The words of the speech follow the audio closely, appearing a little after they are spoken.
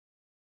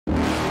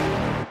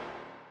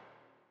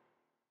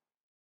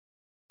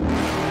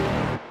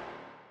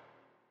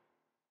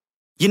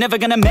You're never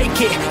gonna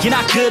make it, you're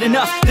not good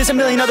enough. There's a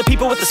million other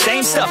people with the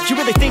same stuff. You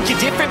really think you're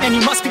different? Man,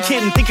 you must be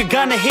kidding. Think you're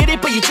gonna hit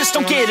it, but you just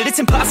don't get it. It's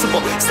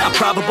impossible, it's not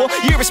probable,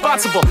 you're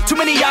irresponsible. Too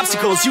many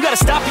obstacles, you gotta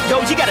stop it, yo.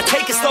 You gotta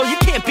take it slow, you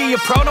can't be a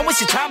pro. Don't waste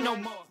your time no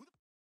more.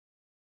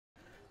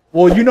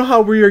 Well, you know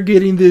how we are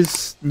getting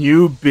this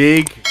new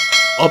big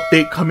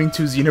update coming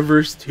to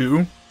Xenoverse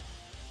 2?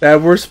 That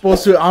we're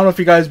supposed to, I don't know if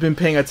you guys have been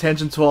paying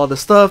attention to all the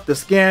stuff, the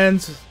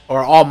scans,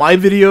 or all my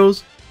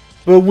videos.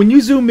 But when you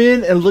zoom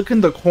in and look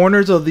in the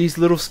corners of these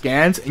little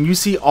scans and you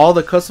see all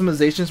the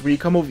customizations where you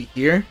come over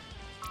here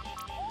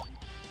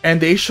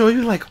and they show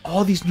you like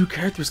all these new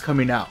characters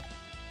coming out.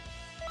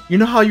 You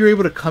know how you're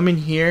able to come in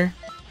here,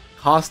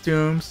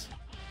 costumes,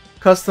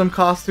 custom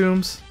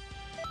costumes,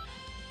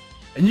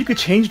 and you could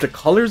change the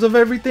colors of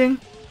everything?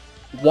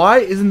 Why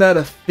isn't that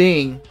a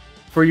thing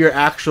for your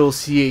actual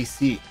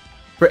CAC,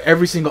 for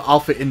every single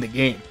outfit in the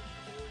game?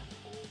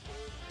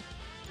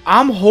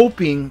 I'm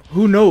hoping,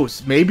 who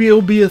knows, maybe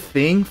it'll be a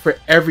thing for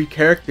every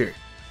character.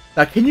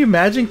 Now, can you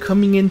imagine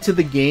coming into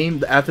the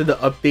game after the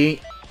update,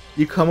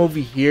 you come over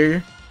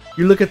here,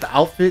 you look at the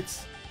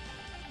outfits,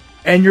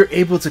 and you're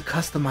able to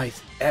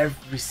customize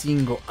every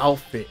single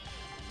outfit.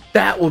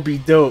 That would be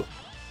dope.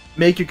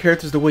 Make your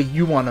characters the way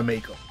you want to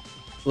make them.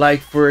 Like,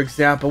 for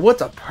example,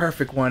 what's a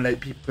perfect one that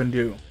people can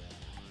do?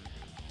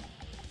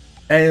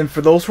 And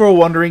for those who are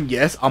wondering,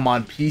 yes, I'm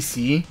on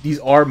PC. These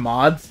are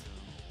mods.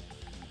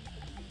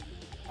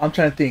 I'm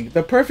trying to think.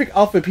 The perfect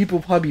outfit people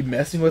will probably be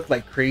messing with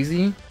like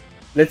crazy.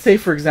 Let's say,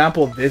 for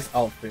example, this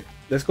outfit.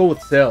 Let's go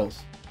with Cells.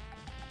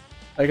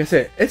 Like I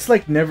said, it's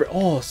like never...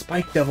 Oh,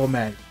 Spike Devil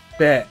Man.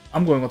 Bet.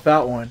 I'm going with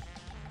that one.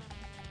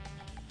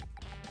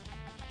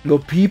 No,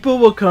 people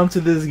will come to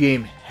this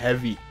game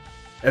heavy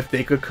if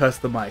they could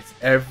customize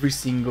every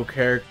single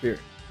character.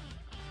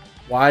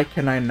 Why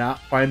can I not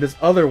find this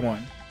other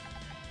one?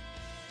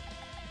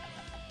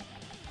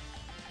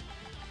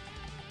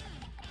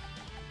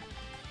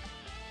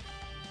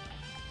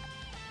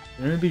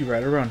 Shouldn't it be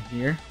right around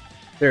here?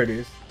 There it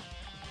is.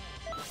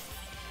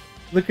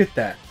 Look at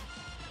that.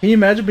 Can you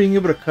imagine being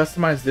able to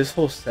customize this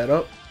whole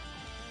setup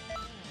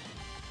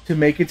to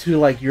make it to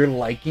like your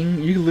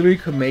liking? You literally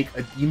could make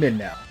a demon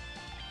now.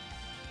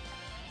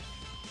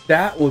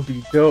 That would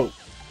be dope.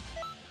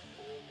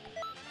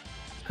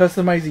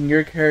 Customizing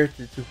your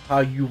character to how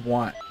you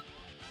want.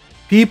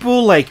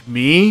 People like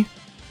me,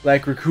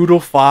 like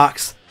Rakudo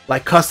Fox,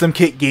 like Custom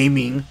Kit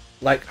Gaming,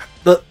 like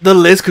the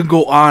list could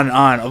go on and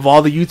on of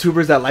all the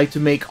YouTubers that like to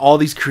make all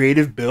these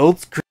creative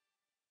builds,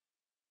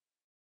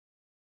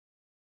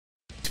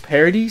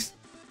 parodies.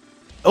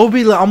 It will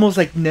be almost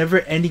like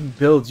never-ending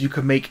builds you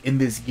could make in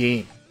this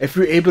game if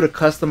you're able to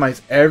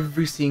customize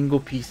every single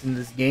piece in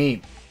this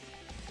game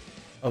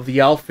of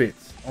the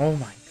outfits. Oh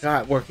my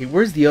god, okay,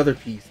 where's the other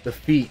piece? The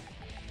feet.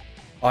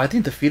 Oh, I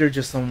think the feet are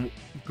just some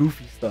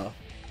goofy stuff.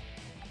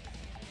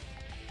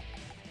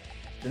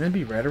 Shouldn't it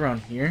be right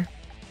around here?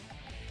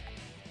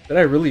 Did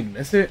I really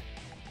miss it?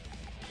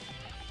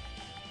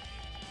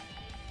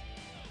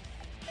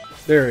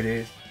 There it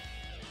is.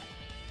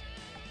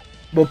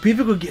 But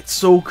people could get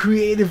so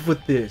creative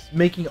with this,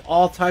 making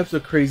all types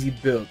of crazy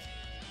builds.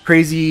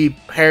 Crazy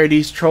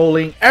parodies,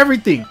 trolling,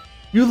 everything.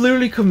 You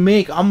literally could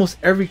make almost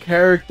every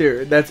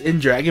character that's in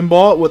Dragon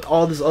Ball with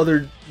all this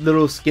other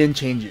little skin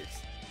changes.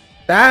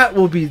 That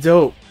would be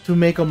dope to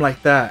make them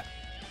like that.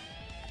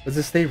 Does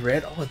it stay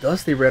red? Oh, it does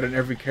stay red on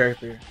every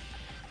character.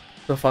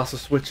 So if I also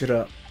switch it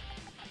up.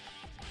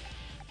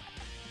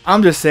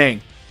 I'm just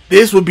saying,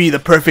 this would be the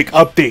perfect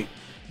update.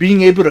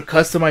 Being able to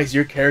customize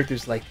your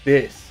characters like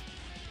this.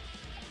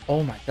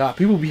 Oh my god,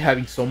 people will be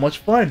having so much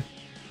fun.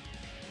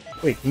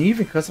 Wait, can you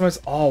even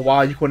customize? Oh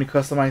wow, you can only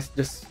customize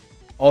just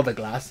all the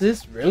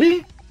glasses?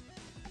 Really?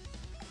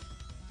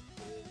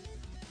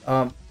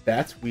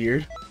 That's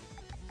weird.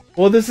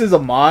 Well, this is a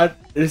mod.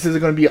 This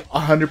isn't going to be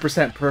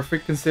 100%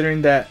 perfect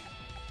considering that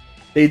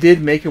they did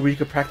make it where you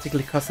could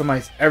practically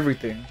customize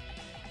everything.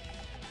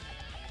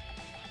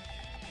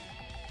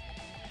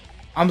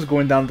 I'm just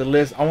going down the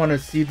list. I want to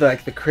see the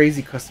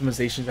crazy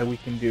customizations that we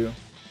can do.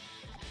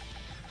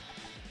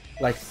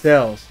 Like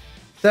Cells.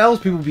 Cells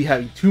people be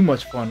having too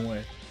much fun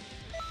with.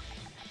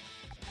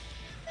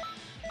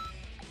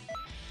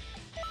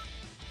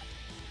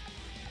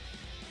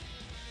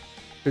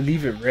 To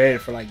leave it red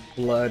for like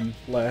blood and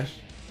flesh.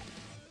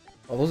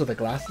 Oh, those are the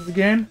glasses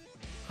again?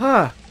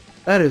 Huh,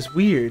 that is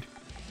weird.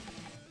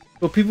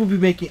 But people be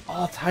making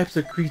all types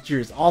of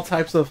creatures, all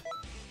types of...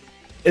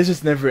 It's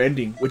just never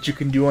ending what you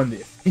can do on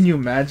this. Can you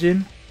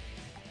imagine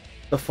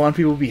the fun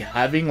people be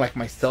having, like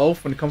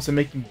myself, when it comes to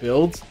making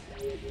builds?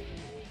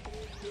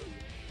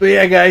 But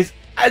yeah guys,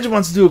 I just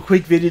want to do a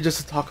quick video just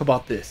to talk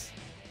about this.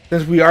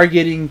 Since we are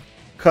getting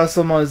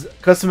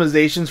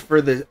customizations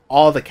for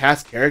all the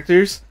cast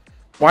characters,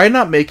 why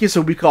not make it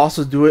so we could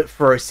also do it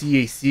for our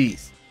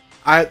CACs?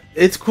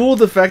 It's cool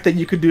the fact that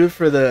you could do it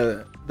for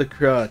the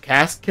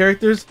cast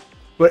characters,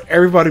 but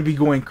everybody be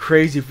going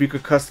crazy if we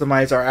could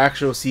customize our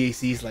actual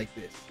CACs like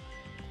this.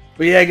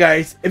 But yeah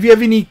guys, if you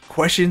have any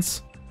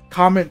questions,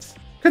 comments,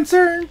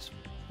 concerns,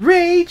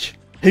 rage,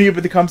 hit me up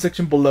in the comment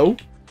section below.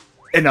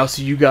 And I'll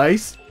see you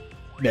guys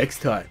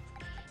next time.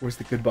 Where's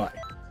the goodbye?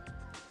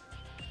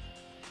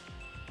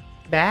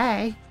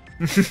 Bye.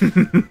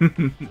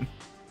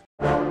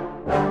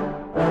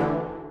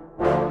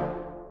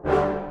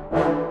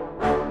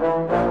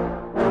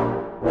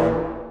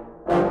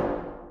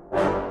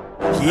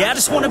 Yeah, I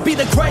just wanna be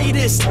the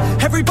greatest.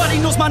 Everybody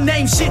knows my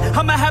name, shit.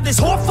 I'ma have this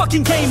whole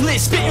fucking game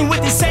list, spitting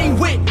with insane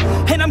wit,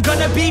 and I'm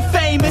gonna be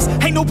famous.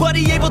 Ain't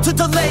nobody able to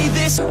delay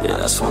this. Yeah,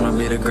 I just wanna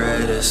be the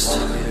greatest.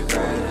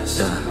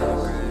 Yeah.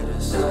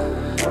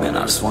 Man,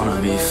 I just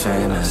wanna be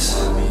famous.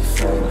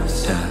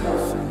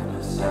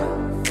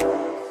 Yeah.